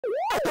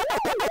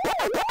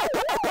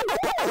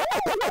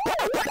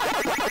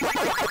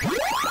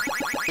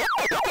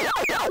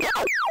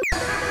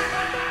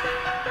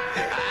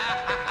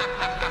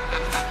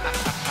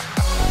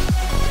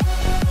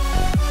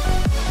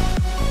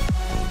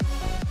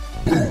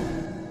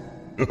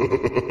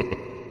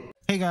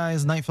Hey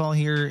guys, Nightfall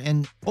here,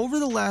 and over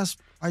the last,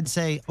 I'd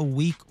say, a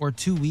week or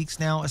 2 weeks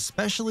now,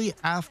 especially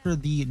after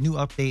the new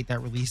update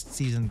that released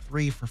Season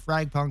 3 for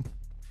FragPunk,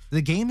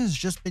 the game has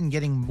just been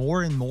getting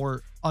more and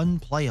more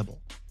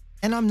unplayable.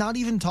 And I'm not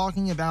even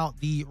talking about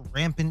the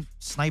rampant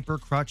sniper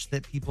crutch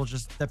that people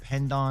just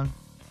depend on.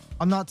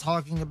 I'm not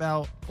talking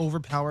about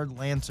overpowered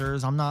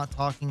Lancers. I'm not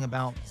talking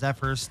about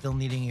Zephyr still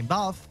needing a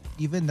buff,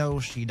 even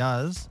though she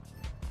does.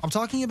 I'm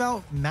talking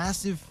about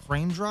massive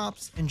frame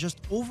drops and just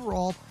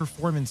overall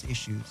performance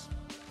issues.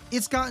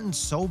 It's gotten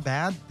so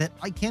bad that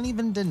I can't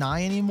even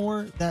deny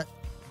anymore that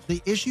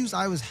the issues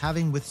I was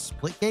having with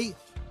Splitgate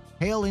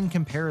pale in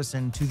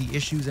comparison to the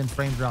issues and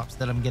frame drops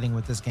that I'm getting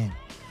with this game.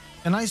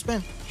 And I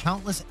spent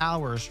countless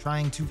hours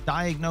trying to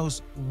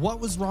diagnose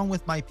what was wrong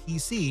with my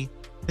PC,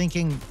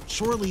 thinking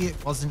surely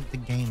it wasn't the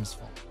game's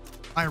fault.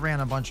 I ran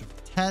a bunch of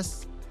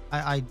tests.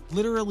 I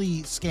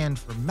literally scanned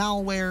for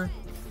malware.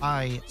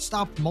 I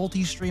stopped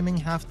multi-streaming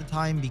half the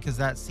time because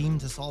that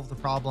seemed to solve the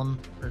problem,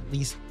 or at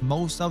least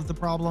most of the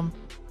problem.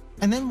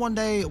 And then one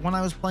day when I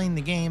was playing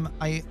the game,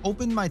 I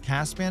opened my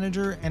task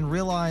manager and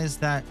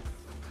realized that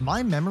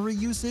my memory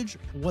usage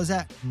was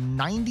at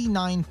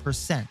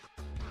 99%.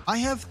 I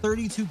have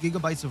 32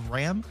 gigabytes of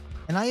RAM,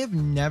 and I have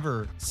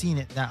never seen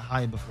it that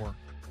high before.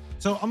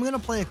 So I'm going to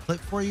play a clip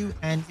for you,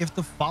 and if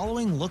the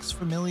following looks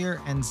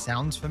familiar and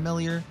sounds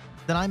familiar,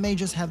 then I may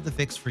just have the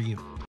fix for you.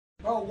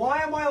 Bro,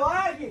 why am I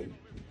lagging?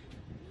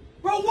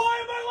 Bro,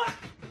 why am I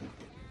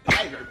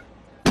lagging?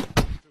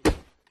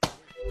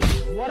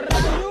 What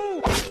are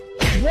you?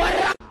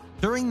 What?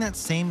 During that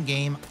same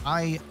game,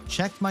 I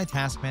checked my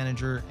task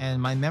manager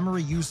and my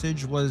memory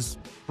usage was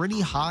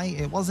pretty high.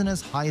 It wasn't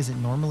as high as it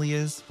normally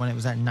is when it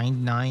was at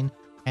 99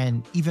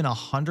 and even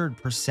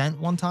 100%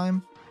 one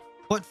time.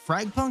 But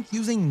FragPunk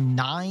using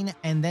 9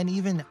 and then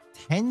even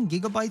 10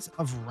 gigabytes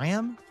of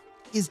RAM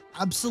is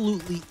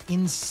absolutely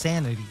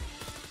insanity.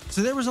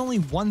 So there was only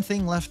one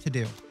thing left to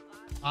do.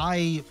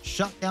 I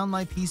shut down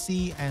my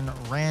PC and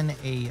ran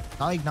a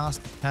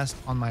diagnostic test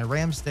on my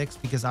RAM sticks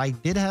because I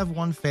did have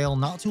one fail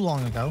not too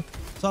long ago.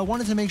 So I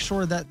wanted to make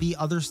sure that the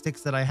other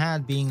sticks that I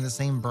had, being the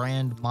same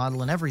brand,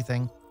 model, and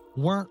everything,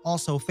 weren't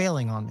also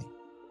failing on me.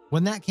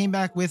 When that came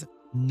back with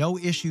no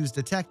issues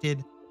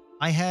detected,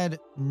 I had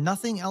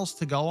nothing else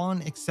to go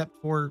on except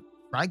for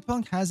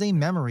FragPunk has a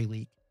memory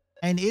leak.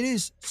 And it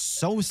is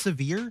so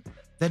severe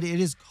that it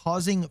is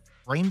causing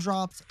frame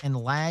drops and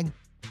lag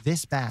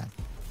this bad.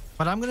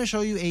 But I'm going to show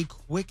you a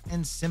quick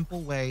and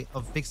simple way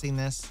of fixing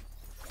this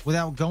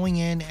without going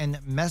in and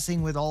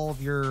messing with all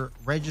of your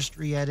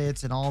registry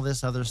edits and all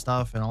this other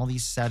stuff and all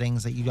these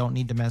settings that you don't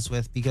need to mess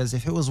with, because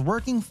if it was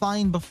working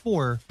fine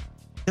before,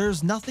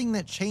 there's nothing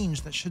that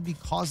changed that should be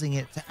causing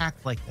it to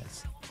act like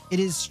this. It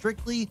is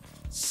strictly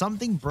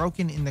something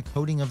broken in the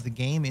coding of the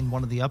game in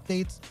one of the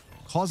updates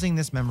causing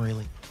this memory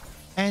leak.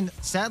 And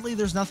sadly,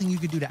 there's nothing you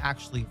could do to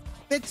actually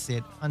fix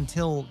it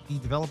until the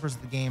developers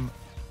of the game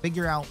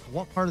figure out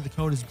what part of the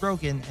code is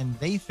broken and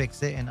they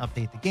fix it and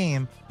update the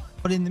game.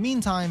 But in the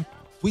meantime,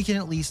 we can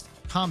at least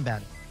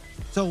combat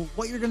it. So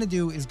what you're going to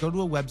do is go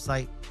to a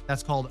website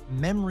that's called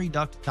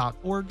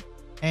memoryduct.org,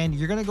 and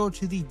you're going to go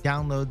to the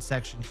download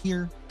section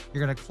here.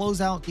 You're going to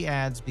close out the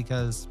ads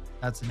because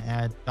that's an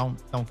ad. Don't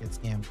get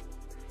scammed.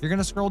 You're going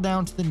to scroll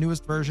down to the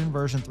newest version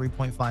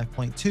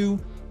 3.5.2,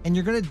 and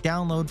you're going to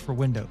download for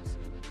Windows.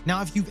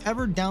 Now, if you've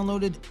ever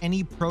downloaded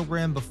any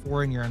program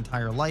before in your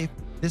entire life,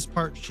 this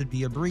part should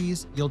be a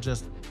breeze. You'll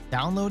just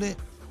download it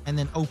and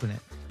then open it.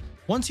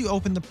 Once you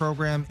open the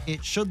program,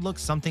 it should look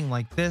something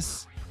like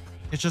this.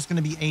 It's just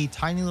going to be a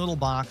tiny little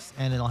box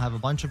and it'll have a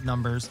bunch of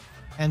numbers.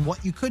 And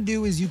what you could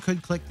do is you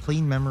could click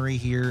clean memory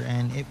here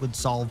and it would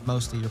solve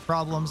most of your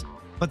problems,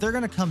 but they're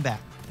going to come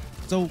back.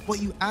 So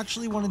what you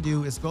actually want to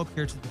do is go up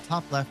here to the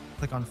top left,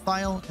 click on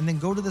file, and then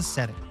go to the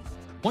settings.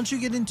 Once you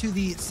get into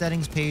the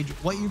settings page,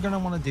 what you're going to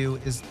want to do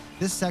is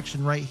this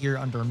section right here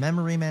under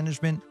memory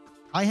management.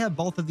 I have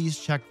both of these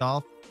checked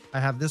off. I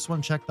have this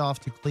one checked off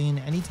to clean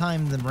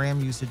anytime the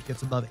RAM usage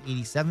gets above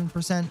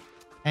 87%,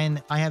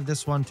 and I have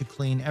this one to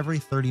clean every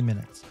 30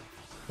 minutes.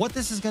 What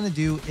this is going to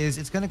do is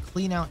it's going to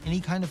clean out any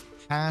kind of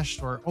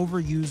cached or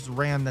overused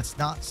RAM that's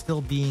not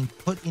still being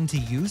put into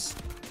use,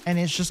 and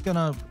it's just going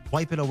to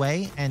wipe it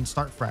away and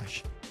start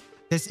fresh.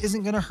 This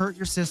isn't going to hurt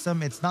your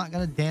system. It's not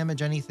going to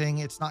damage anything.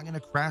 It's not going to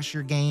crash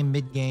your game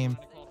mid-game.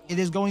 It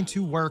is going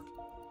to work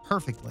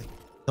perfectly,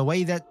 the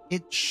way that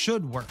it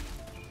should work.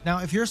 Now,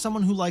 if you're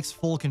someone who likes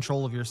full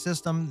control of your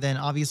system, then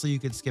obviously you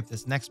could skip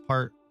this next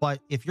part.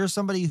 But if you're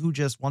somebody who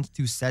just wants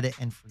to set it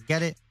and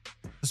forget it,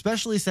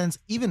 especially since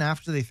even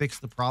after they fix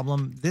the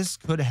problem, this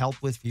could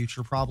help with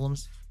future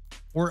problems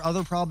or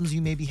other problems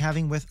you may be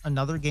having with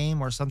another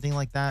game or something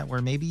like that,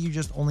 where maybe you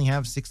just only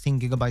have 16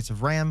 gigabytes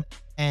of RAM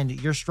and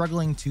you're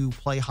struggling to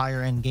play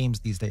higher end games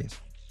these days.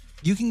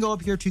 You can go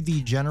up here to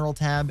the general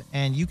tab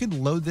and you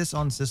can load this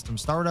on system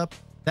startup.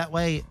 That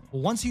way,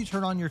 once you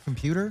turn on your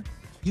computer,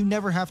 you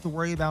never have to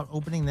worry about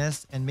opening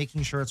this and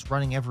making sure it's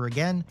running ever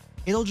again.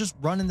 It'll just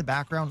run in the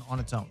background on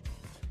its own.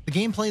 The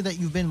gameplay that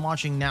you've been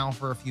watching now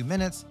for a few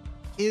minutes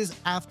is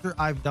after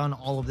I've done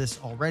all of this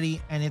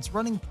already, and it's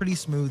running pretty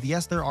smooth.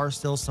 Yes, there are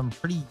still some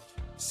pretty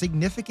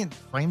significant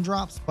frame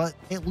drops, but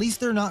at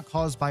least they're not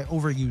caused by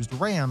overused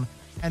RAM,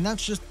 and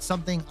that's just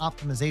something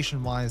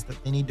optimization-wise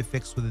that they need to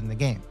fix within the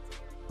game.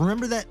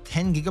 Remember that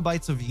 10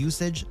 gigabytes of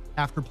usage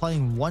after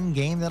playing one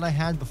game that I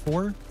had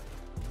before?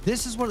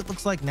 This is what it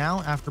looks like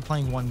now after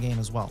playing one game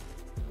as well.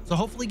 So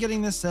hopefully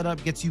getting this set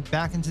up gets you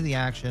back into the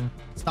action,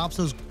 stops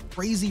those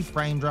crazy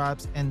frame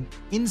drops and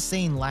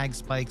insane lag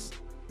spikes,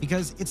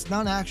 because it's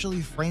not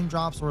actually frame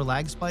drops or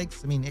lag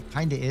spikes. I mean, it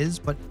kind of is,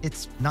 but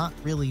it's not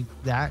really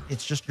that.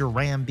 It's just your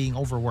RAM being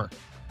overworked.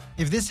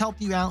 If this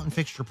helped you out and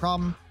fixed your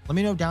problem, let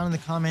me know down in the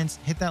comments,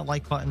 hit that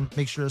like button,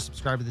 make sure to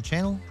subscribe to the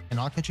channel, and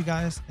I'll catch you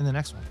guys in the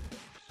next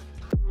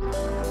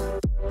one.